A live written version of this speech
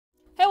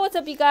What's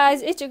up, you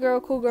guys? It's your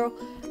girl, Cool Girl,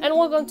 and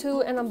welcome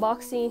to an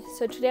unboxing.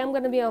 So today I'm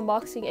going to be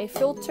unboxing a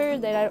filter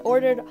that I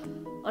ordered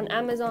on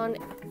Amazon.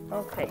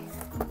 Okay,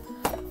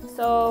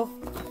 so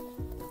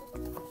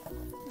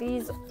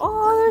these,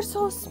 oh, they're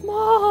so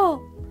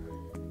small.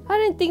 I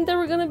didn't think they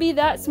were going to be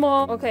that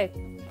small. Okay,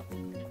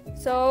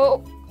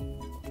 so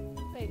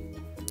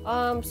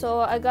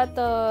so I got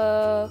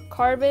the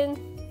carbon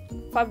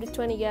 5 to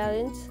 20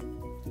 gallons,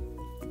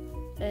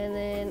 and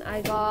then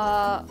I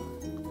got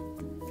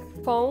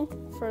foam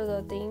for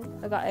the thing.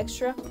 I got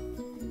extra,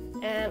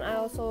 and I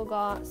also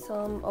got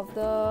some of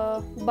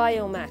the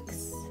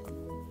Biomax.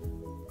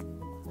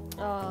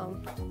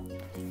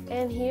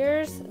 And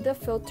here's the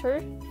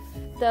filter,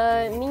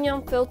 the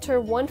Minion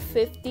filter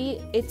 150.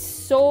 It's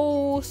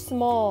so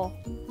small.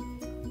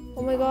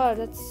 Oh my god,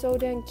 that's so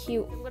damn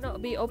cute. I'm gonna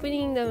be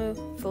opening the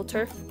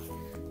filter.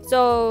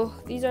 So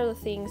these are the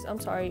things. I'm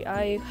sorry,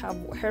 I have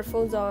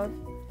headphones on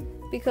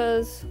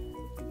because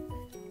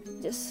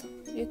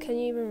you can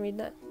even read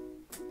that?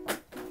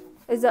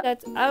 Is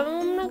that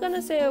I'm not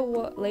gonna say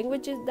what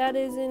language that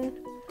is in,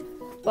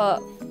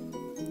 but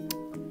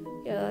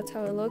yeah, that's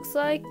how it looks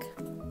like.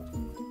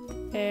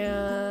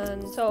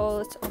 And so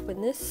let's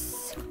open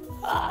this.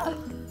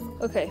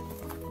 Okay,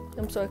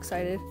 I'm so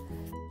excited.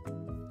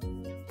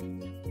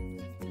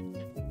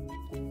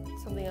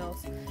 Something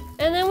else.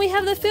 And then we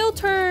have the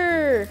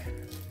filter.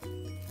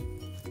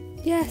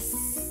 Yes,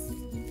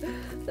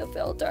 the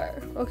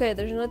filter. Okay,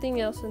 there's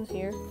nothing else in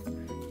here.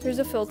 Here's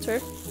a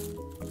filter.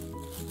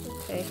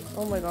 Okay,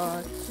 oh my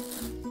god.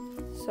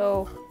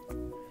 So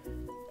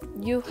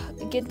you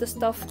get the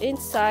stuff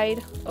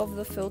inside of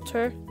the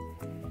filter.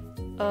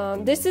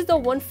 This is the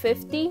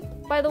 150,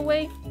 by the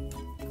way.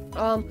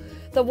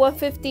 The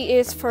 150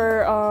 is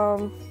for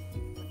oh,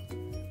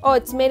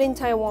 it's made in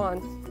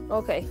Taiwan.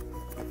 Okay,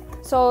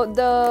 so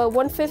the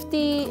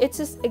 150, it's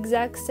the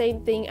exact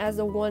same thing as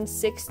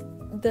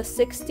the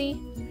 60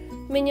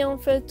 Minion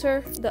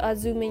filter, the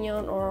AZOO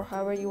Minion, or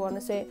however you want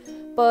to say it.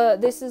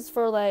 But this is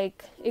for,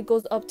 like, it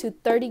goes up to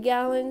 30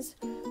 gallons,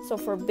 so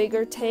for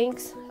bigger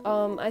tanks.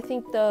 I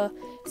think the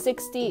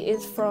 60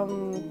 is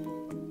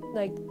from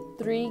like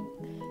 3,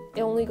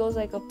 it only goes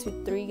like up to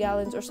 3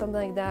 gallons or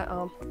something like that.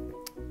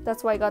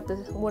 That's why I got the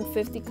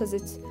 150, because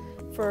it's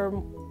for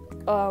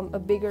a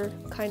bigger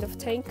kind of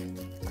tank,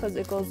 because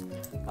it goes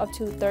up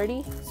to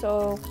 30.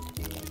 So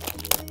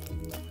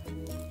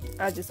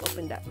I just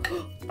opened that.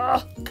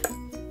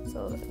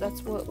 So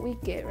that's what we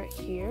get right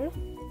here.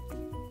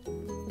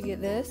 We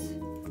get this,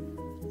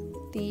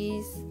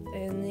 these,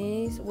 and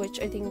these, which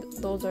I think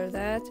those are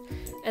that.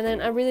 And then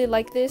I really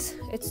like this.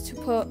 It's to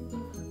put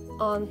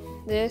on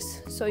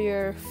this so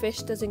your fish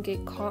doesn't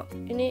get caught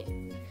in it,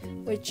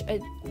 which I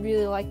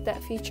really like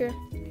that feature.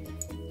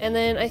 And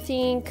then I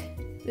think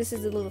this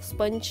is a little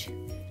sponge,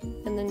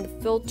 and then the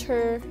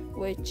filter,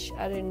 which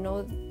I didn't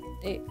know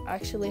it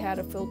actually had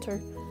a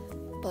filter,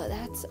 but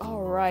that's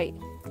all right.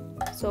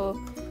 So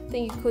I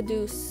think you could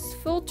do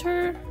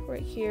filter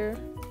right here,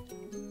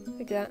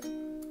 like that,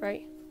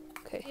 right?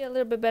 Okay, yeah, a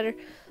little bit better.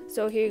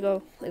 So here you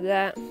go, like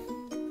that.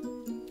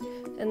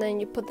 And then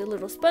you put the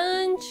little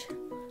sponge,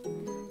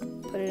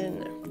 put it in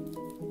there.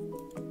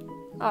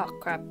 Oh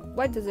crap,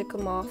 why does it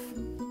come off?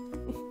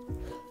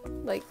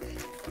 Like,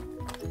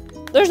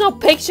 there's no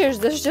pictures,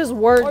 there's just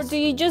words. Or do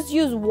you just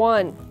use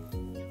one?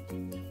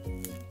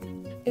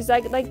 Is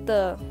that like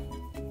the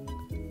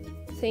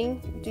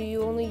thing? Do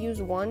you only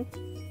use one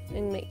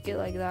and make it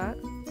like that?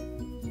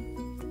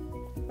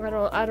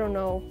 I don't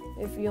know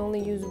if you only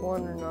use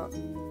one or not.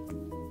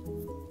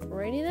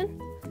 Alrighty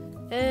then.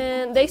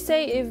 And they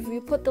say if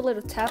you put the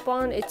little tap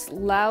on, it's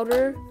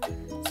louder.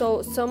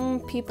 So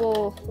some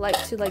people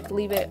like to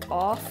leave it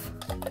off.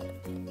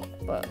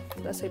 But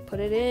that's how you put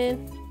it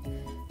in.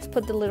 Let's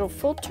put the little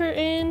filter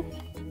in.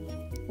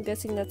 I'm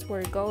guessing that's where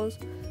it goes,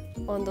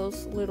 on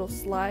those little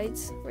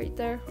slides right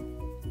there.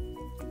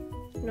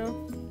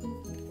 No?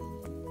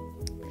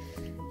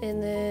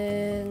 And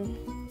then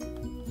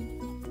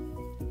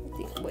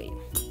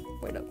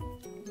wait up.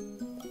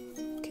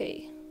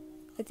 Okay,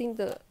 I think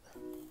the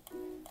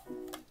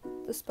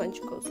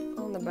sponge goes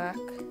on the back,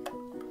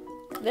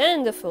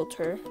 then the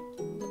filter,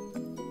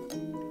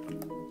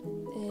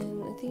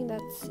 and I think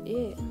that's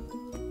it.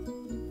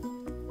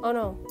 Oh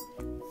no,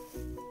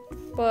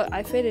 but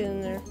I fit it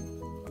in there.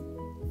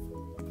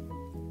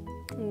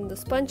 And the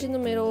sponge in the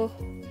middle.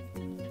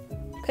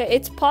 Okay,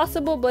 it's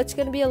possible, but it's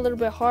gonna be a little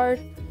bit hard.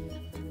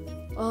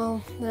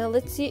 Now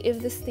let's see if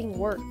this thing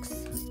works.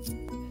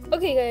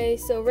 Okay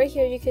guys, so right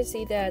here you can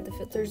see that the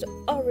filter's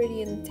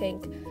already in the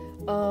tank.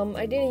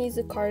 I didn't use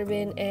the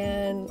carbon,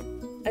 and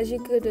as you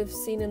could have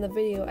seen in the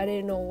video, I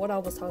didn't know what I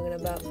was talking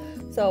about.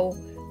 So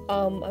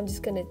I'm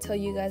just gonna tell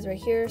you guys right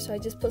here. So I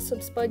just put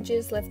some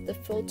sponges, left the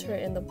filter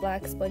and the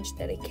black sponge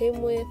that it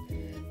came with,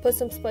 put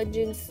some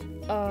sponges,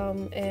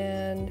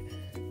 and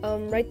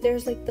right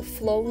there's like the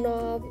flow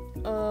knob.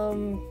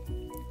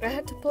 I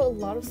had to put a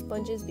lot of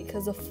sponges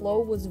because the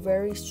flow was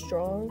very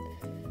strong.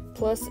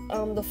 Plus,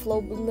 the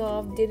flow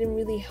knob didn't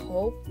really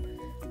help.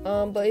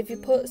 But if you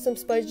put some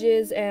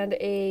sponges and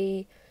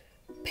a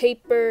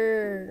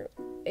paper,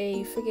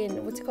 a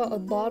freaking, what's it called, a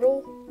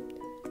bottle,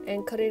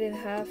 and cut it in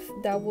half,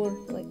 that would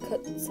like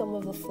cut some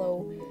of the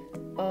flow.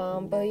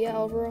 But yeah,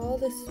 overall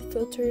this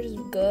filter is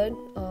good.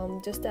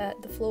 Just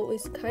that the flow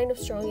is kind of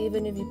strong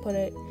even if you put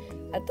it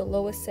at the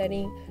lowest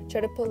setting. Try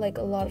to put like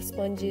a lot of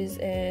sponges,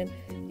 and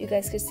you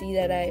guys can see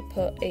that I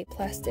put a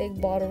plastic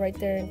bottle right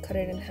there and cut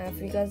it in half.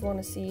 If you guys want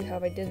to see how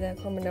I did that,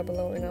 comment down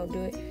below and I'll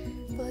do it.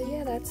 But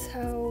yeah, that's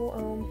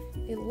how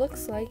it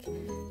looks like.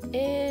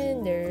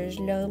 And there's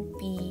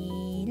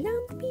Lumpy.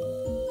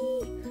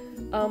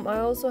 I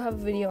also have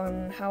a video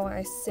on how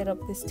I set up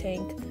this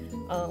tank,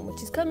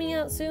 which is coming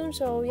out soon.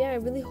 So yeah, I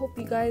really hope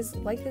you guys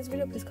like this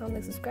video. Please comment,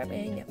 like, subscribe,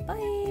 and yeah,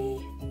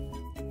 bye.